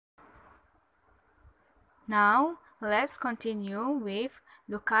Now, let's continue with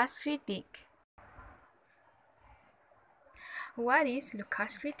Lucas critique. What is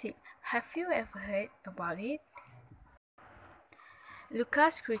Lucas critique? Have you ever heard about it?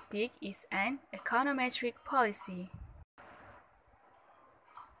 Lucas critique is an econometric policy.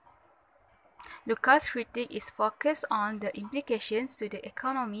 Lucas critique is focused on the implications to the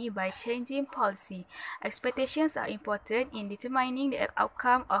economy by changing policy. Expectations are important in determining the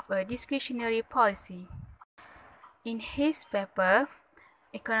outcome of a discretionary policy. In his paper,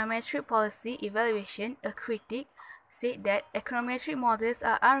 Econometric Policy Evaluation, a critic said that econometric models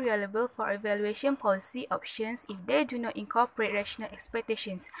are unreliable for evaluation policy options if they do not incorporate rational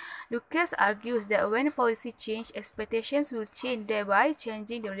expectations. Lucas argues that when policy change, expectations will change, thereby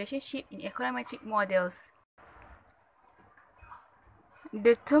changing the relationship in econometric models.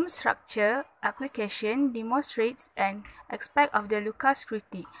 The term structure application demonstrates an aspect of the Lucas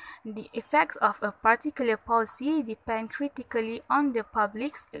critique. The effects of a particular policy depend critically on the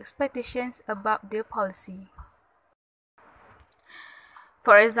public's expectations about the policy.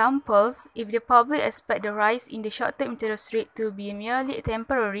 For example, if the public expects the rise in the short-term interest rate to be merely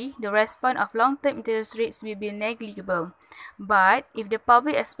temporary, the response of long-term interest rates will be negligible. But if the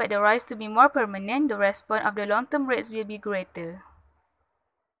public expects the rise to be more permanent, the response of the long-term rates will be greater.